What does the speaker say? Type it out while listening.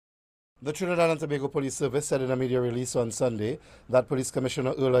The Trinidad and Tobago Police Service said in a media release on Sunday that Police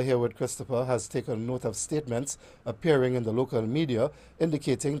Commissioner Earla Christopher has taken note of statements appearing in the local media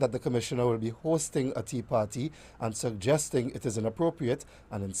indicating that the Commissioner will be hosting a tea party and suggesting it is inappropriate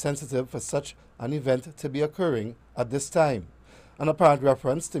and insensitive for such an event to be occurring at this time. An apparent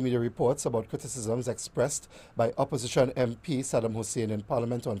reference to media reports about criticisms expressed by opposition MP Saddam Hussein in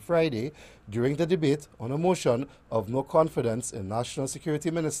Parliament on Friday during the debate on a motion of no confidence in National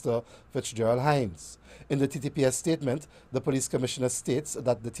Security Minister Fitzgerald Hines. In the TTPS statement, the police commissioner states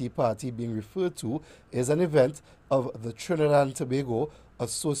that the tea party being referred to is an event of the Trinidad and Tobago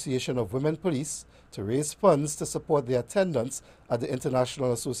Association of Women Police to raise funds to support the attendance at the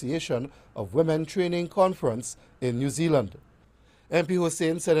International Association of Women Training Conference in New Zealand. MP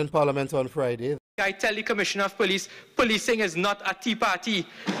Hussein said in Parliament on Friday, I tell the Commissioner of Police, policing is not a tea party.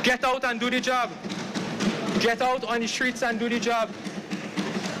 Get out and do the job. Get out on the streets and do the job.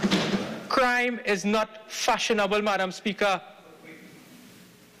 Crime is not fashionable, Madam Speaker.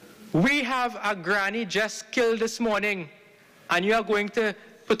 We have a granny just killed this morning, and you are going to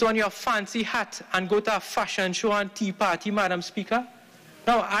put on your fancy hat and go to a fashion show and tea party, Madam Speaker?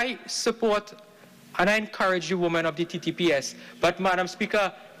 Now, I support and I encourage you, women of the TTPS. But, Madam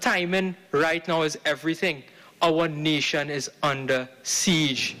Speaker, timing right now is everything. Our nation is under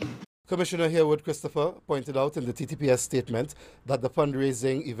siege. Commissioner Earla Christopher pointed out in the TTPS statement that the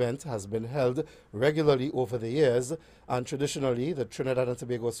fundraising event has been held regularly over the years, and traditionally the Trinidad and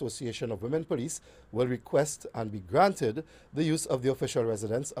Tobago Association of Women Police will request and be granted the use of the official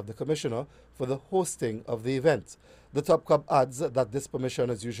residence of the Commissioner for the hosting of the event. The top CoP adds that this permission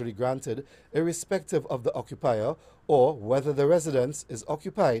is usually granted irrespective of the occupier or whether the residence is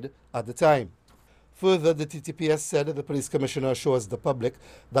occupied at the time. Further, the TTPS said the police commissioner assures the public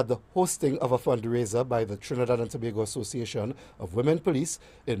that the hosting of a fundraiser by the Trinidad and Tobago Association of Women Police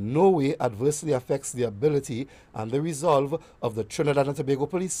in no way adversely affects the ability and the resolve of the Trinidad and Tobago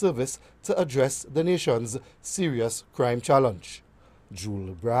Police Service to address the nation's serious crime challenge.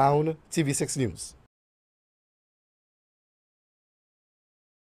 Jewel Brown, TV6 News.